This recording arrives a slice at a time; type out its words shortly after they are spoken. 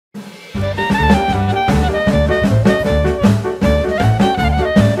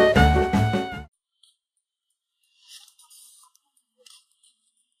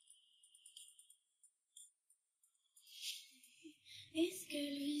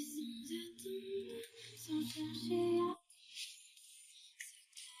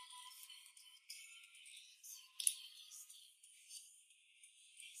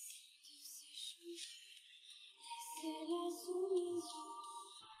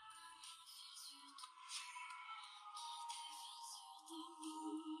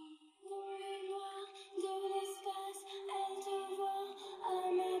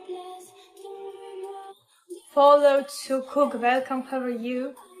Follow to cook. Welcome, how are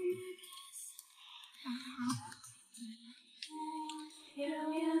you?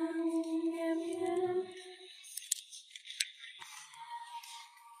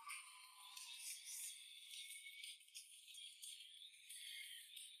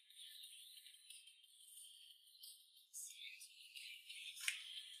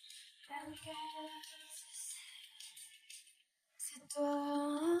 C'est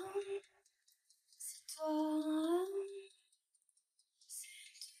toi, c'est toi.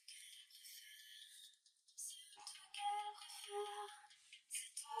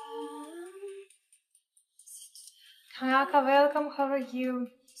 Hanaka, welcome, how are you?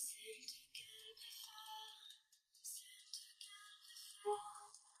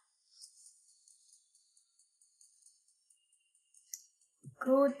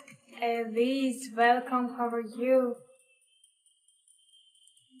 Good, Elise, welcome, how are you?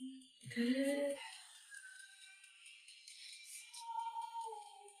 Good.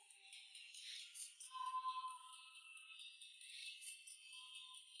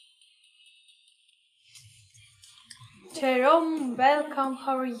 Jerome, welcome,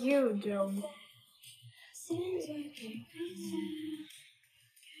 how are you, Jerome?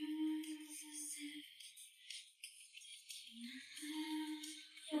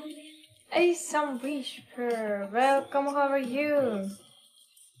 Hey, some whisper, welcome, how are you?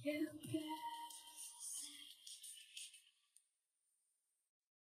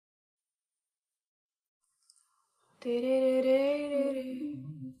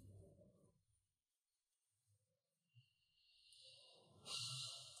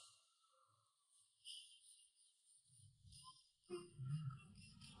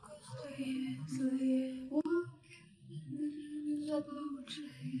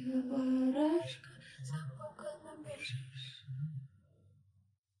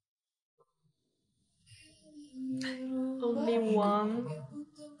 Only one.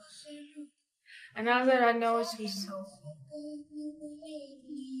 Another I know is so.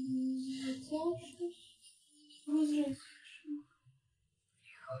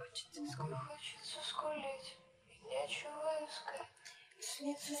 Хочется скулить, и нечего искать,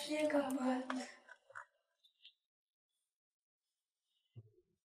 снится снегопад.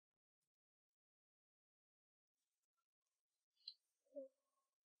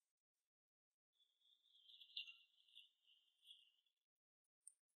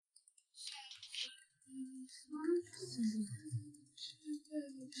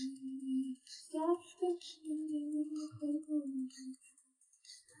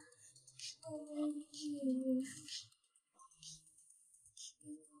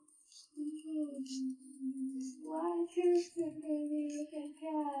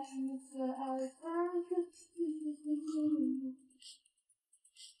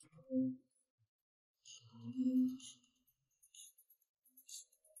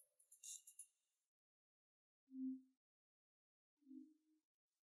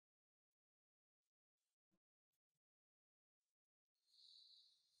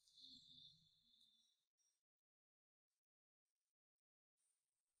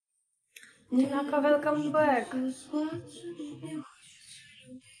 Tanaka, welcome back.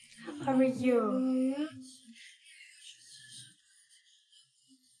 How are you?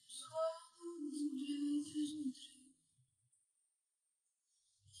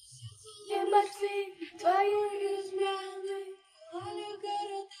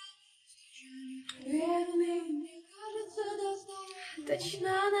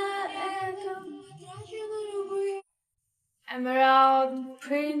 Emerald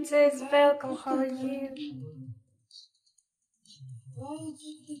Princess, welcome, how are you?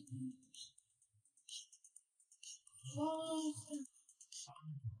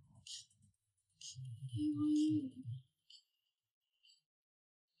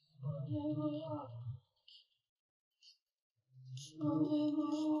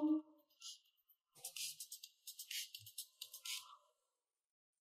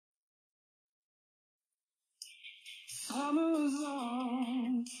 Summer's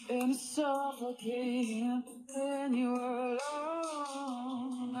long and it's suffocating. When you were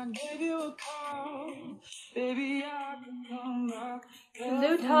alone, I gave you a call. Baby, I can come back.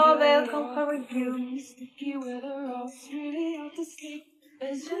 Luta, welcome, how are you? Sticky weather, I was really out to sleep.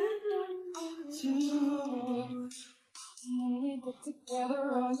 As you when we get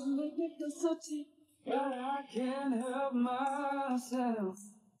together, all you make me feel so cheap. But I can't help myself.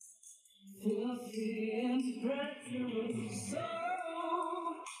 Feeling pressure, so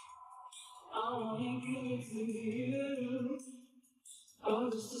I wanna give it to you. Oh,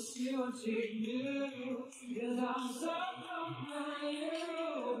 just to see what you do. 'Cause I'm so over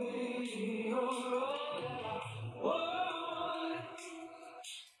you, baby. Oh,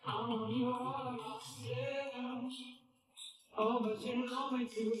 Oh, but you know me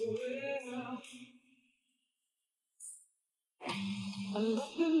too well. I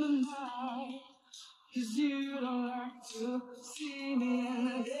left in the night, 'cause you don't like to see me in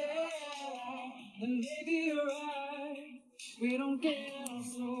the day. And maybe you're right, we don't get on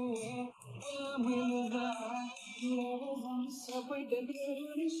so well when we live that. Love on the subway, baby,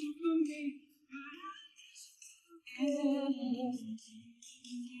 what is you for me?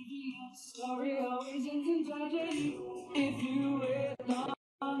 Story always ends in tragedy if you wait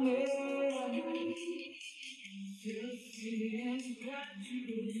long enough.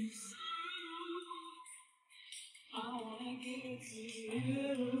 I wanna give it to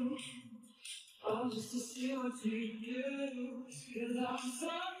you, oh, just to see what you do. 'Cause I'm so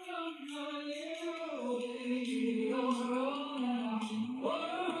on you, baby, you're all that I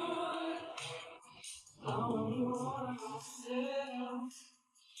want. I want you all to myself,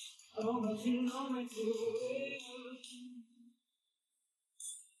 oh, but you know me too well.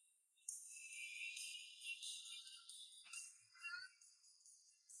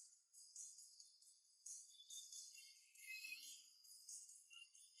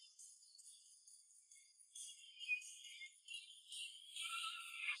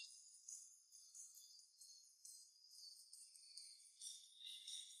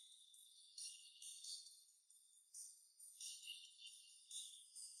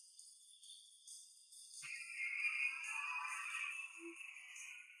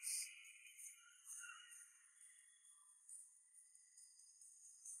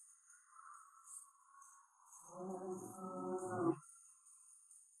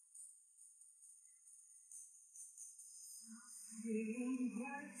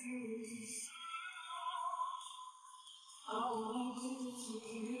 I wanna give it to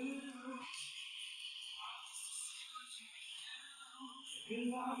you,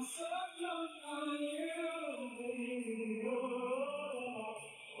 'cause I'm so on you, baby, you're all that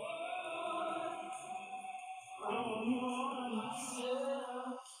I want. I want you all to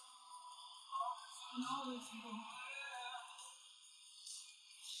myself, you know it's you.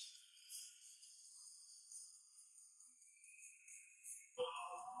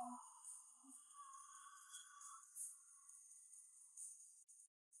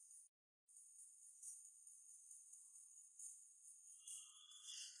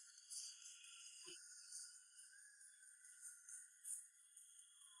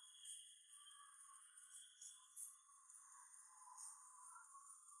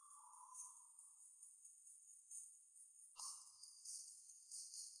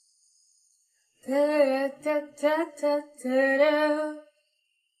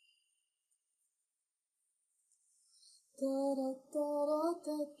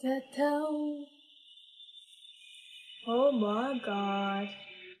 Oh my god.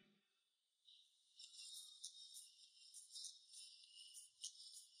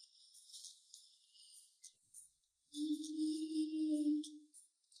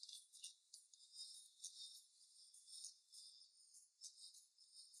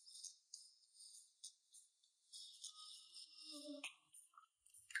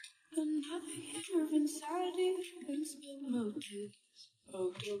 Another year of insanity has been motive.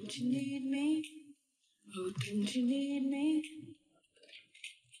 Oh, don't you need me? Oh, don't you need me?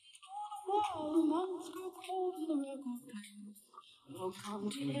 Whoa, the mountains grow cold and the record plays. Oh, come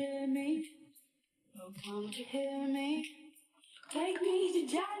to hear me. Oh, come to hear me. Take me to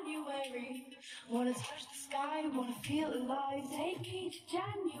January. Wanna touch the sky, wanna feel alive. Take me to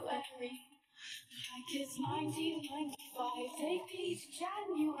January. Like it's 1995. Take me to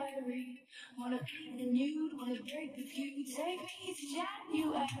January. Wanna be renewed, wanna break the feud. Take me to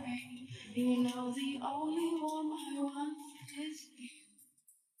January. You know the only one I want is you.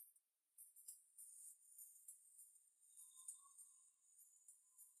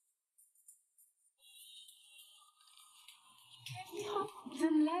 Give me hope,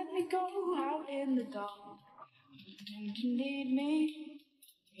 then let me go out in the dark. Don't you need me?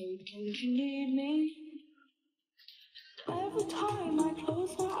 Oh, don't you need me? Every time I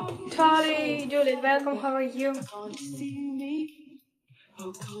close my eyes, Charlie, Juliet, welcome, how are you? can't you see me?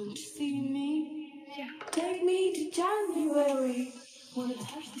 Oh, can't you see me? Yeah. Take me to January. Wanna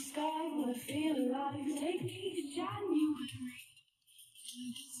touch the sky, wanna feel alive. Take me to January.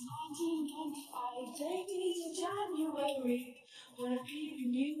 It's 1995. Take me to January. Wanna be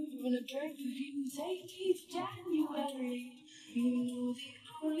renewed, wanna break the view. Take me to January. You know the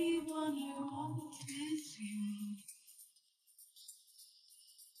only one I want is you.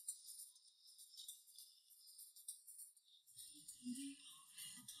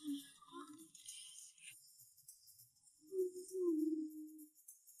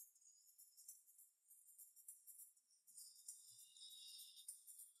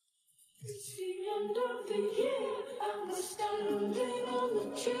 It's the end of the year, and we're standing on the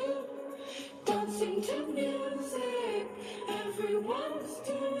tube, dancing to music. Everyone's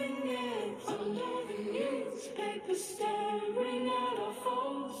doing it under the newspaper, staring at our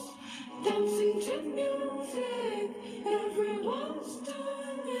phones, dancing to music. Everyone's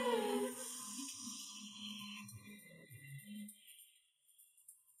doing it.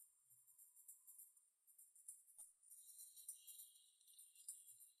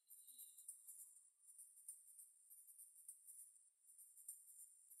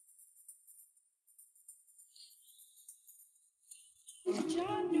 It's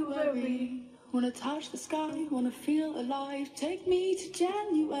January, wanna touch the sky, wanna feel alive. Take me to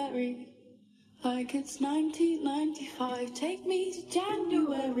January, like it's 1995. Take me to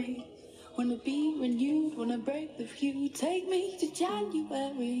January, wanna be renewed, wanna break the view. Take me to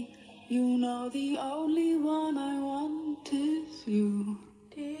January, you know the only one I want is you.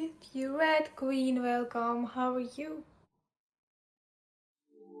 Did you Red Queen, welcome, how are you?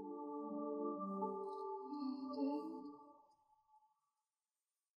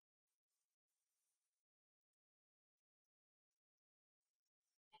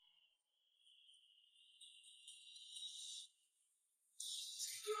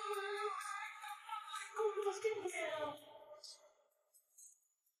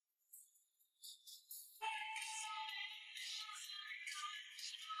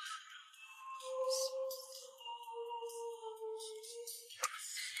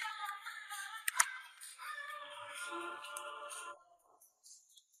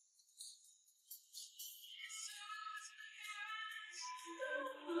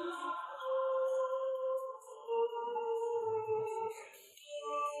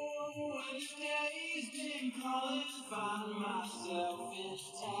 Today's been calling, find myself in a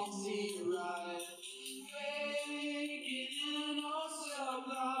taxi ride, waking in a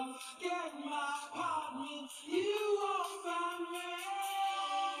suburb, get my apartment, you won't find me.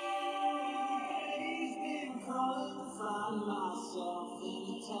 Today's been calling, find myself in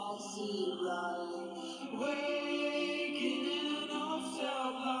a taxi ride, waking in a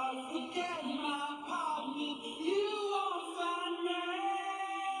suburb, get my apartment, you won't find me.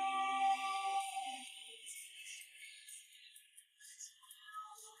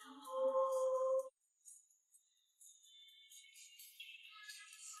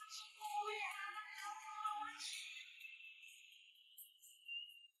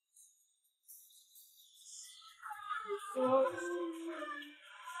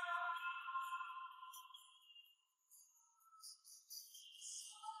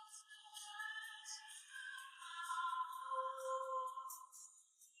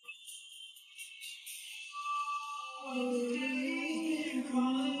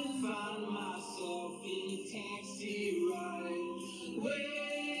 Find myself in a taxi ride,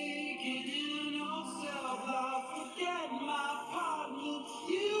 waking in a cell, forget my apartment,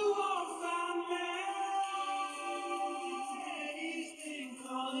 you won't find me. He's been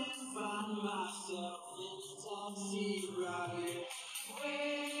calling, find myself in a taxi ride,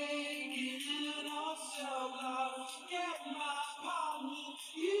 waking in a cell, forget my apartment,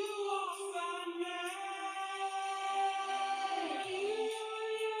 you won't find me.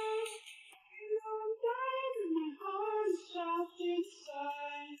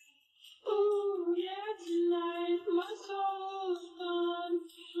 Ooh, yeah, tonight my soul is gone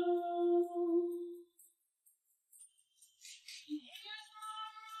through. Here's my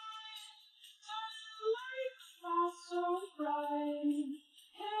mind, turning lights are so bright.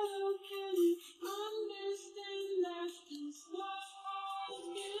 Hello, can you understand that this love has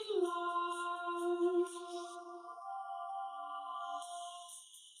been lost?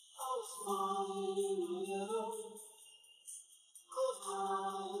 Oh, fine, love.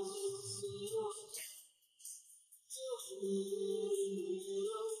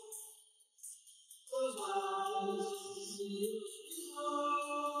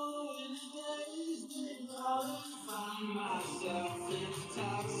 Find myself in a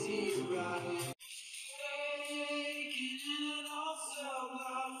taxi ride, taking it all so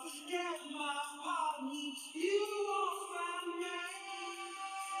loud. Forget my apartment, you won't find me.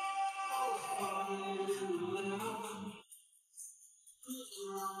 I'll find now.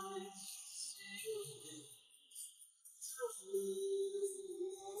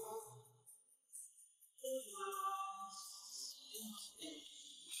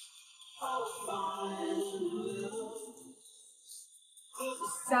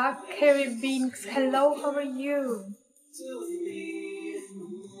 Zach Heavy Beings, hello, how are you?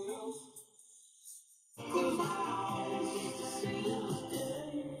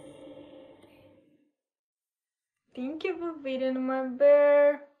 Thank you for beating my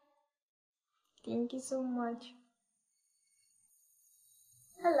bear. Thank you so much.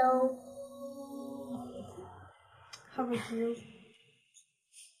 Hello. How are you?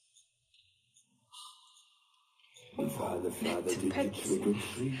 Okay.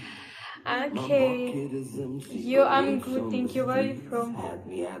 I'm good. Thank you. Where are you from? Had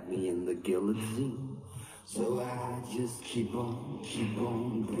me in the guillotine. So I just keep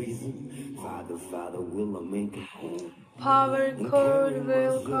on breathing. Father, will I make it home? Power code,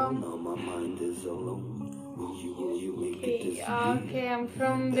 welcome. Now my mind is alone. Will you make it this Okay, I'm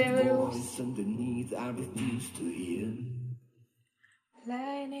from Belarus. Underneath, I refuse to hear.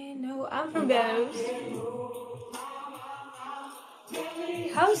 No, I'm from Belarus.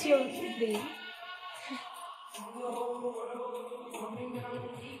 How's your day?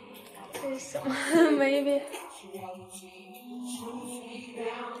 Maybe.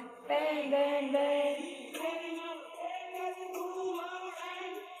 Bang, bang, bang.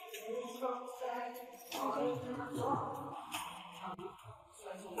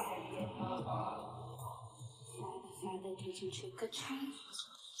 Father, did you trick or treat?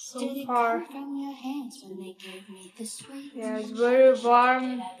 So far. From your hands when they gave me the sweet. Yeah, it's very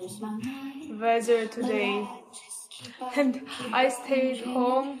warm weather today. And I stayed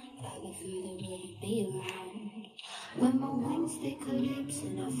home. When my wings they collapse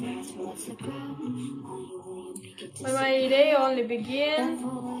and I fly towards the ground. When my day only began. That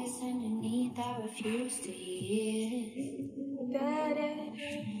voice underneath I refuse to hear.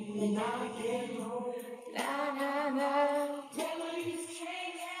 When I get home, memories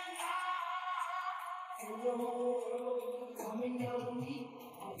change and coming out me.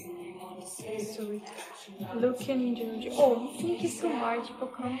 Sweet. Looking George. Oh, thank you so much for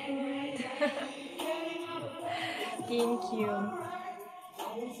compliment. Thank you.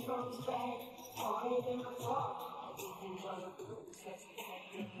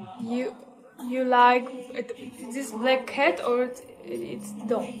 You like this black cat or it's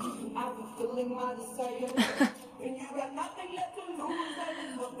dog?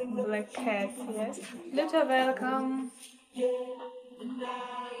 Black cat, yes. Luta, welcome.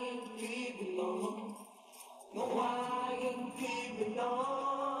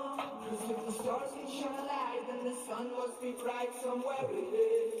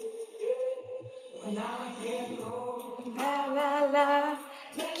 La la la.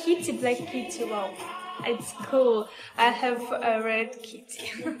 Kitty, black kitty, wow. It's cool. I have a red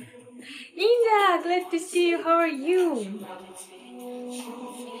kitty. Linda, glad to see you. How are you?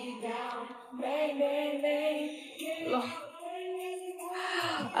 Oh.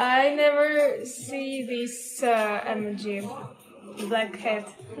 I never see this emoji. Black cat.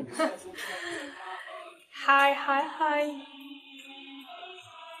 Hi, hi, hi.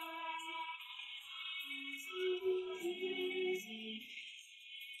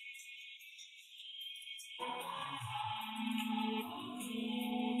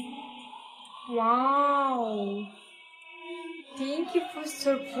 Wow. Thank you for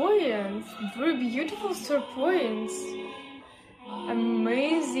star points. Very beautiful star points.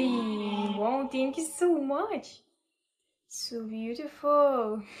 Amazing. Wow, thank you so much. So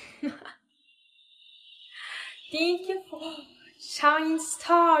beautiful. Thank you for Shine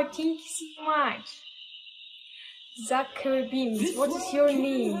Star. Thank you so much. Zachary Beans, what is your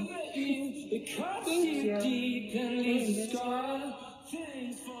name? Thank you.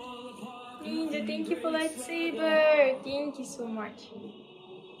 Ninja, thank you for lightsaber. Thank you so much.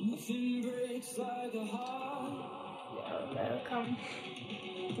 You're welcome.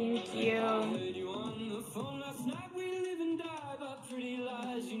 Thank you.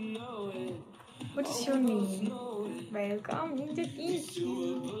 What is your name? Welcome, Ninja, thank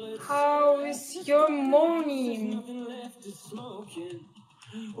you. How is your morning? Smoking.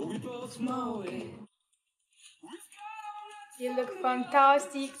 You look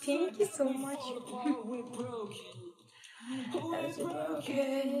fantastic. Thank you so much.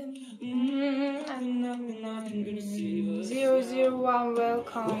 Okay. 001,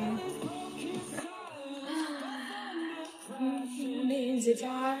 welcome. In the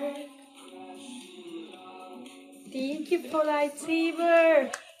dark. Thank you for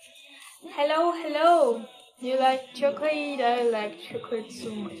lightsaber. Hello, hello. You like chocolate? I like chocolate so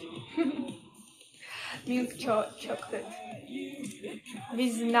much. Milk chocolate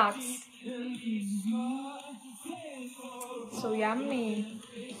with nuts. So yummy.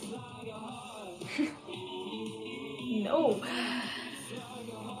 No.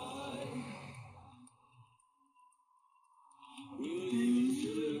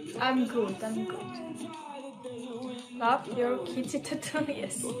 I'm good. Love your kitty tattoo,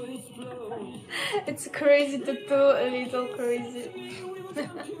 yes. It's a crazy tattoo, a little crazy.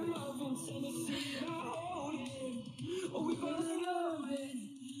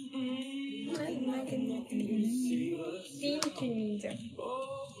 Thank you, Ninja.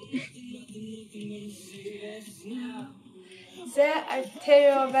 The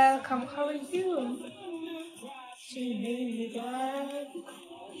Arterio, welcome. How are you?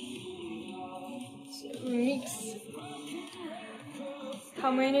 Mix.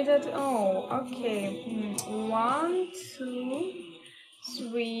 How many that? Oh, okay. 1, 2,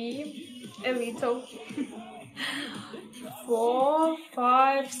 3, a little. 4,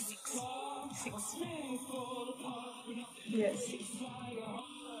 5, 6. 6. Yes, 6.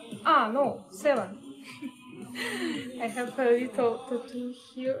 Ah, no, 7. I have a little tattoo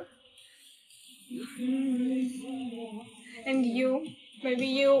here. And you? Maybe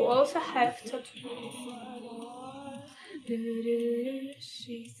you also have tattoo.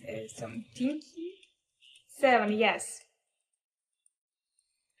 She says something. 7, yes.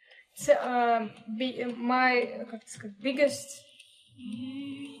 So, my biggest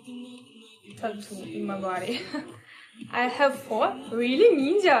tattoo in my body. I have 4. Really,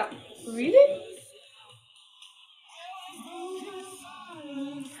 Ninja? Really?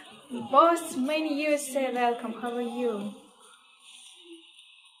 Boss, many years say welcome. How are you?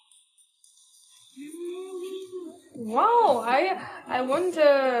 Wow, I want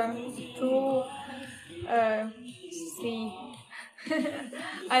to see.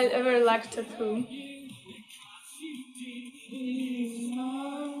 I ever like tattoo.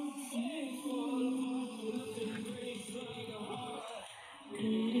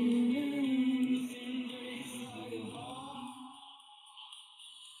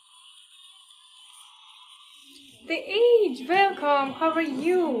 The age, welcome. How are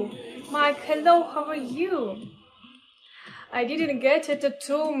you? Mike, hello. How are you? I didn't get a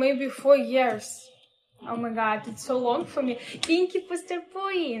tattoo maybe 4 years. Oh my god, it's so long for me. Thank you for star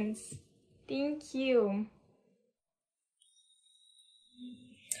points. Thank you.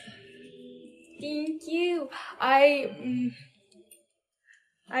 Thank you. I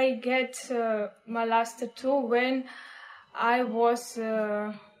get my last tattoo when I was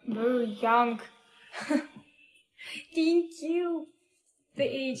very young. Thank you. The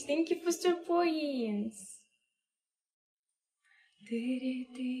age. Thank you for star points.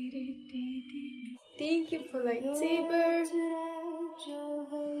 Thank you for lightsaber.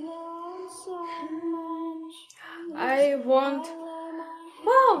 I want.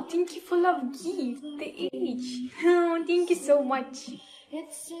 Wow, thank you for love gift. The age. Oh, thank you so much.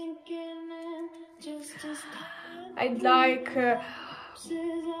 I'd like.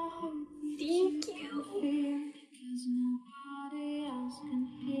 Thank you.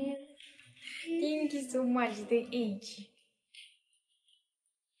 Thank you so much. The age.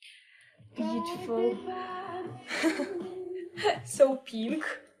 Beautiful. So pink.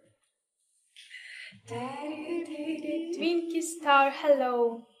 Twinkie Star,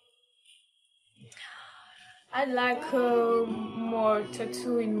 hello. I'd like more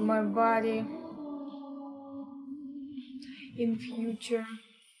tattoo in my body in future.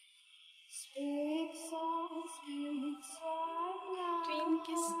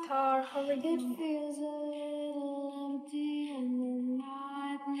 Twinkie Star, how are you?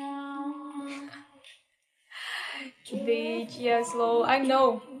 Beach, yes, lol. I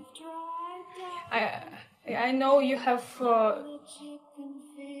know. I know you have a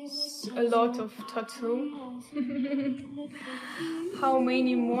lot of tattoo. How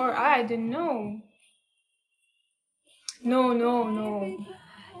many more? I don't know. No.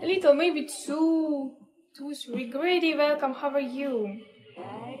 A little, maybe 2, 3. Grady, welcome. How are you?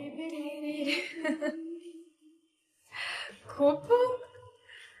 Couple?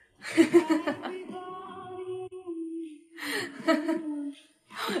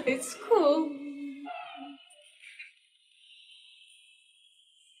 It's cool.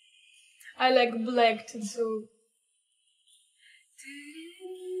 I like black tattoo.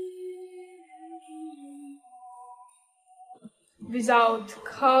 Without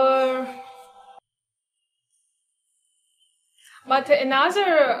color. But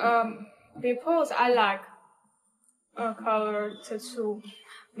another people's I like color tattoo.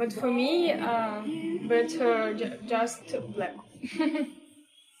 But for me, better just black.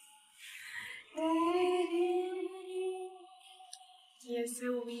 Yes,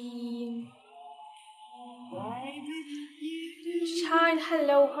 we. Shine,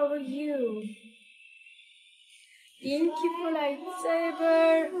 hello, how are you? Thank you for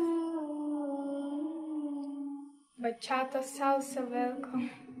lightsaber. Bachata salsa, welcome.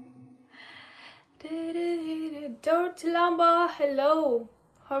 Dirt Lamba, hello,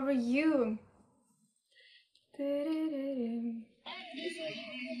 how are you?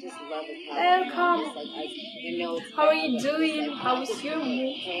 Just love the Welcome. Just like I know it's How are you doing? How's your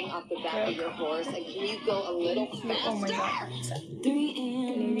mood? hang off the back of your horse, and can you go a little faster? Oh my god.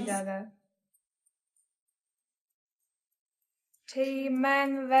 Lady Gaga.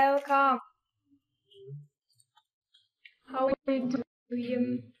 T-Man, welcome. How are you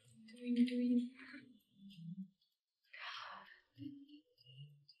doing? Doing.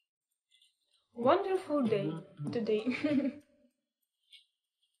 Wonderful day today.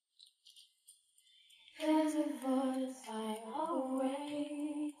 There's a voice I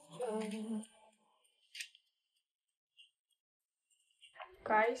always trust.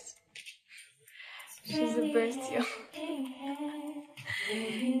 Guys, she's the best, yo.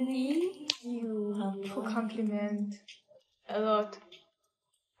 Thank you for compliment. A lot.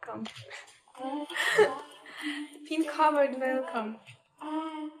 Pin covered, welcome.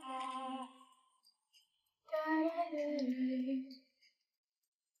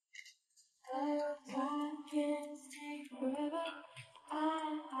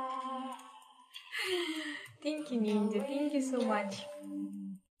 Thank you, Ninja. Thank you so much.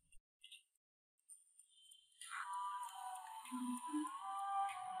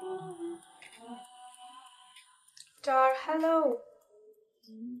 Jar, hello.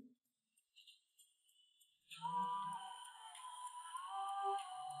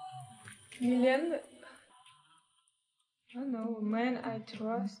 Million. I don't know, man. I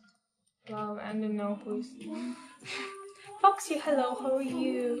trust. Wow, I don't know who's. Foxy, hello. How are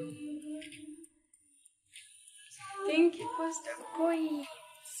you? Thank you for the points.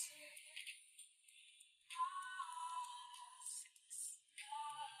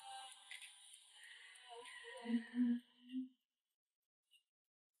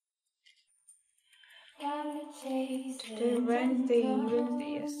 Today Wednesday,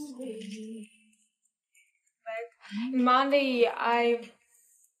 yes. Like Monday,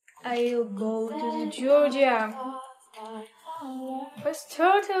 I'll go to Georgia. First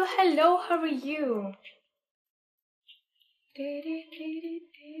Turtle, hello. How are you?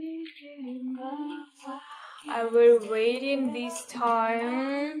 I will waiting this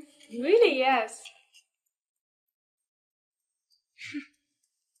time. Really, yes.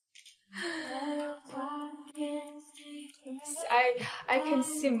 I can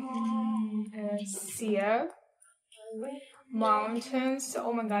see mountains.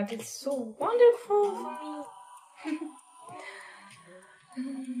 Oh my god, it's so wonderful for me.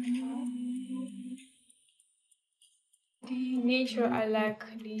 Nature, I like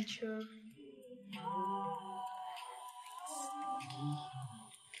nature.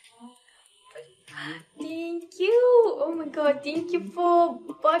 Thank you. Oh my god, thank you for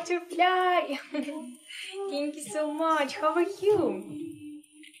butterfly. Thank you so much. How are you?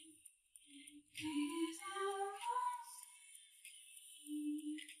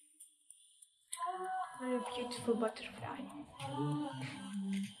 What a beautiful butterfly.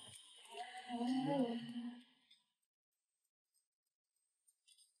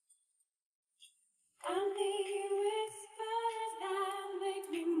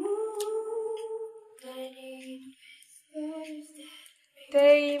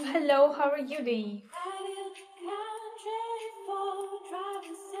 Dave, hello, how are you, Dave?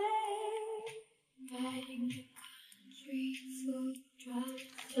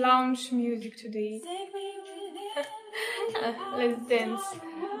 Lounge music today. Let's dance.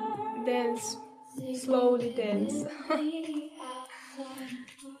 Dance. Slowly dance.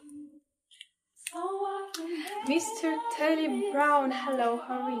 Mr. Teddy Brown, hello,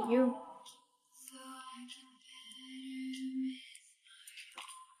 how are you?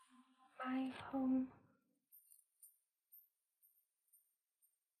 My home.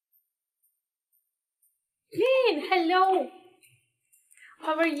 Lynn, hello.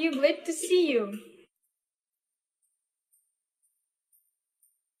 How are you? Glad to see you.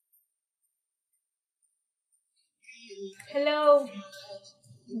 Hello.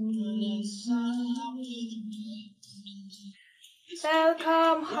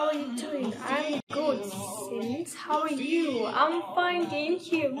 Welcome. How are you doing? I'm good. Since how are you? I'm fine,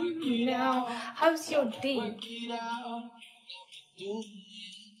 thank you. Now, how's your day?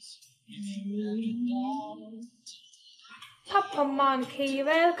 Papa Monkey,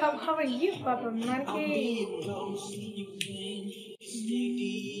 welcome. How are you, Papa Monkey?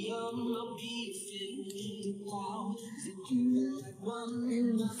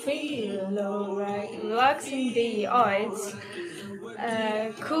 Feel alright. Relaxing day. Oh, it's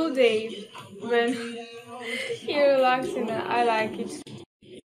a cool day when you're relaxing. I like it.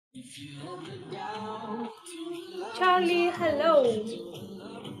 Charlie, hello.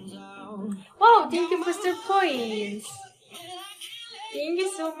 Wow, thank you for the points. Thank you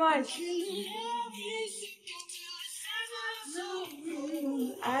so much.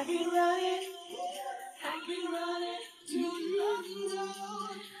 I can run it. I can run it.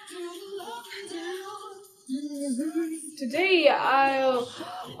 Today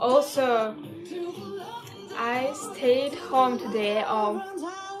I stayed home today.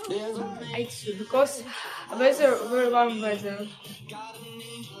 It's because weather very warm weather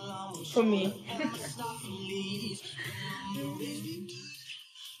for me.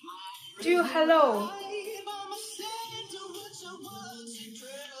 Do hello.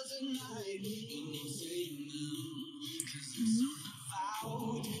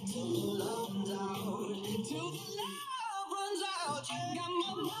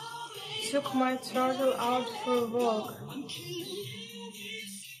 Took my turtle out for a walk.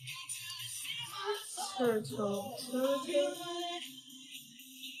 Turtle.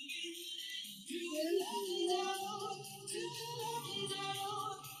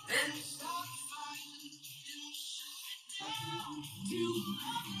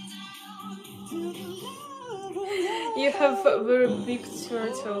 You have a very big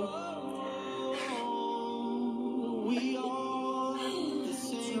turtle.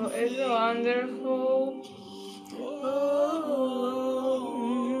 So it's wonderful.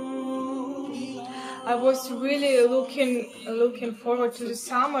 I was really looking forward to the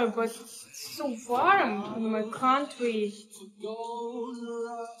summer, but it's so warm in my country.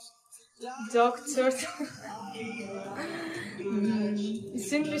 Dog turtle.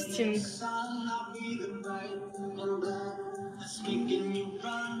 It's interesting.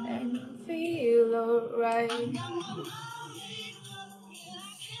 And feel alright.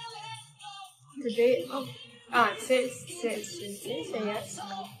 Today, Celsius, yes.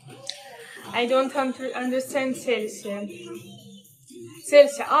 I don't understand Celsius.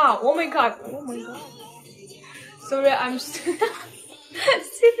 Celsius. Oh my god. Sorry, I'm stupid.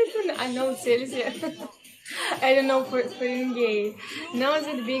 I know Celsius. I don't know for gay. Now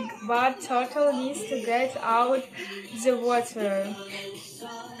that big bad turtle needs to get out the water.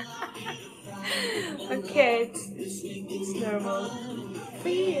 Okay, it's normal.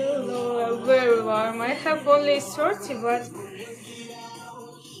 Feel very warm. I have only 30, but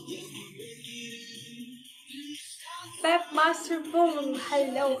Master Boom,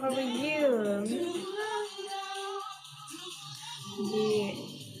 hello, how are you? Yeah,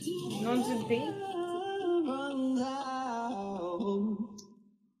 not the big.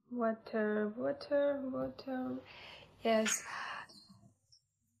 Water. Yes.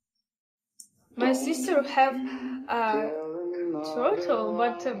 My sister have a turtle,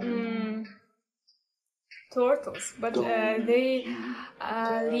 but turtles, but they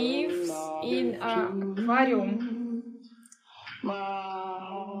live in an aquarium.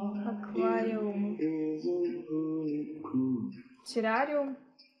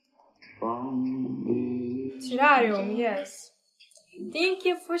 Terrarium, yes. Thank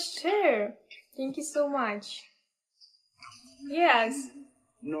you for share. Thank you so much. Yes.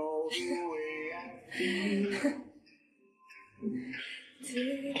 No way I feel.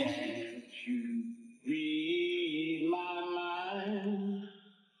 Can't you read my mind?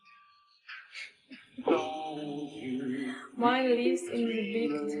 Don't you? Mine lives in the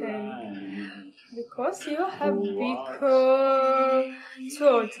big tank. Because you have big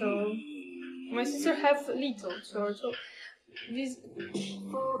turtle. My sister have little turtle. This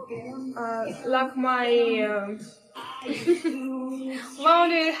like my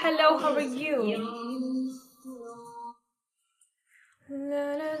Maury, hello, how are you?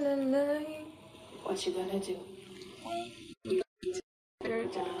 La, la, la, la. What you gonna do?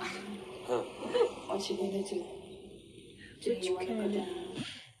 Huh? What you gonna do? Do you wanna go down?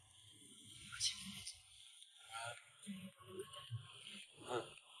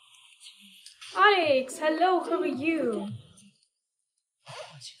 Alex, hello, how are you?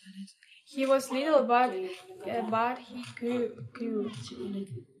 He was little, but he grew.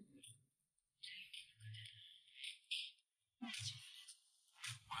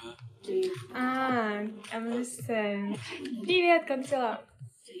 Understand. Привет, как дела?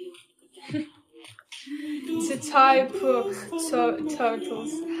 It's a type of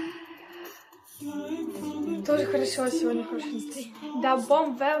turtles. Тоже хорошо, сегодня хороший настроение. Да,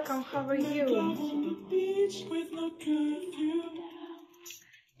 Bomb, welcome, how are you?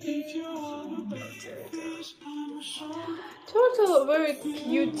 Turtle, very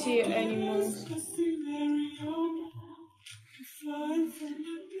cute animals.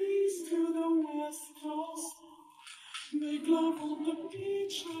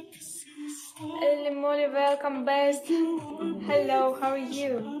 Molly, welcome, best. Hello, how are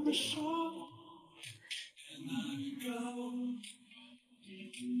you?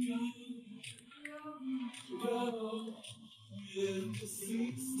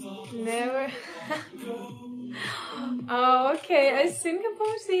 Never. Oh, okay, I think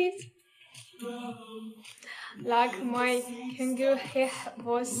about it. Like my kangaroo hair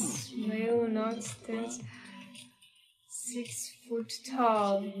was well not stand 6 foot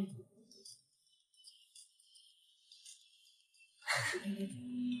tall.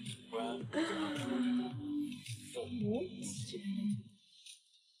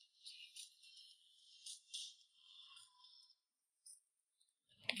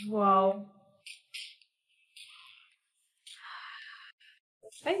 Wow.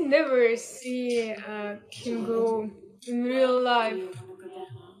 I never see a kangaroo in real life. Do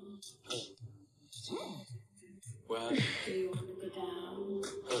you wanna go down? Do you wanna go down?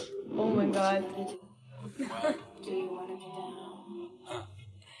 Oh my god. Do you wanna go down?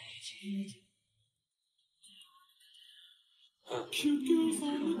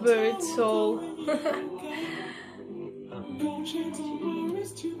 Bird soul.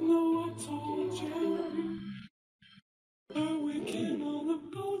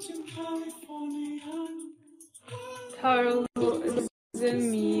 Carl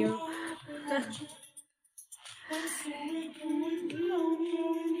Zemir.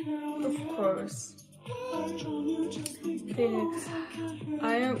 Of course. Phoenix.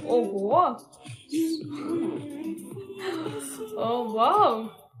 I am. Oh, what? Oh, wow.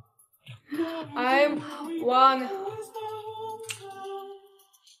 I'm one.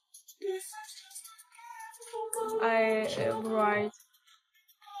 I am right.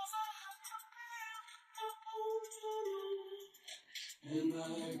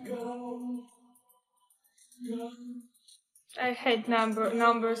 I hate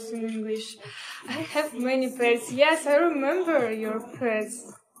numbers in English. I have many pets. Yes, I remember your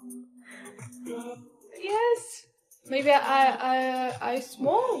pets. Yes, maybe I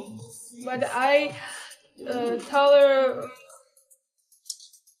small, but I taller.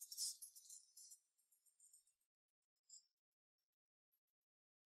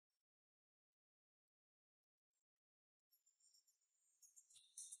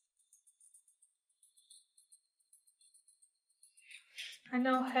 I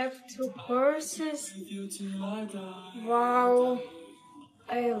now have 2 horses. Wow,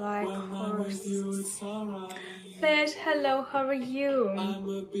 I like horses. Flash, hello, how are you?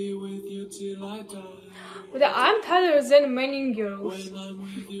 But I'm taller than many girls.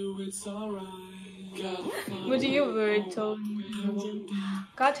 But you were told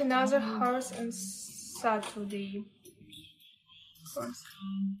got another horse on Saturday.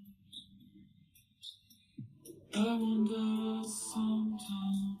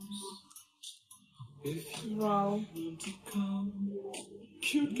 Wow.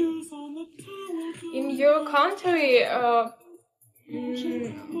 In your country, a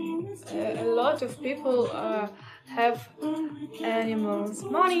lot of people have animals.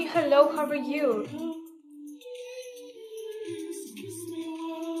 Money, hello, how are you?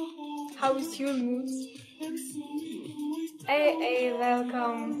 How is your mood? Hey,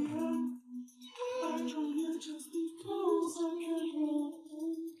 welcome.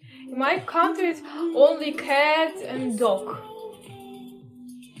 In my country, it's only cat and dog.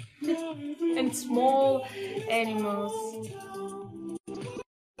 And small animals.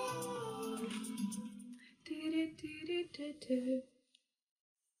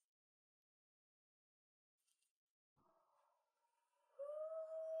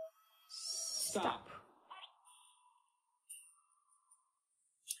 Stop.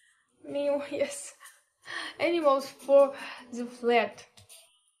 Meow, yes. Animals for the flat.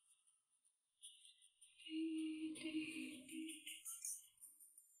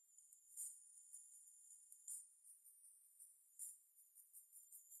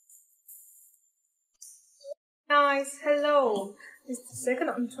 Nice, hello. Just a second,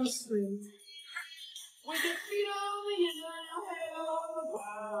 I'm translating.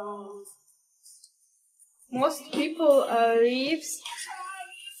 Most people lives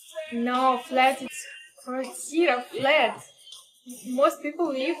no flat. It's considered flat. Most people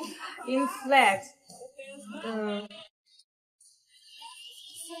live in flat.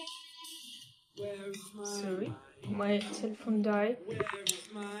 Sorry, my telephone died.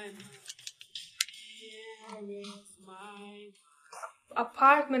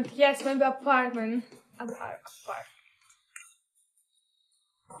 Apartment, yes, maybe apartment. Apartment.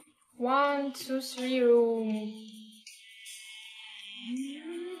 1, 2, 3 room.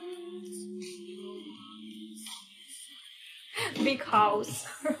 Big house.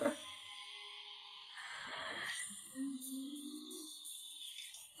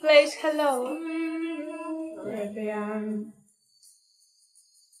 Place, hello.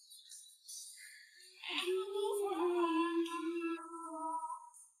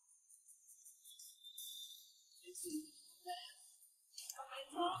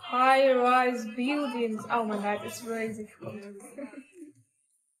 high-rise buildings. Oh my god, it's very difficult.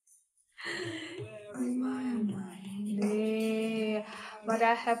 Yeah, but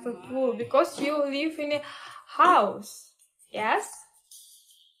I have a pool because you live in a house. Yes?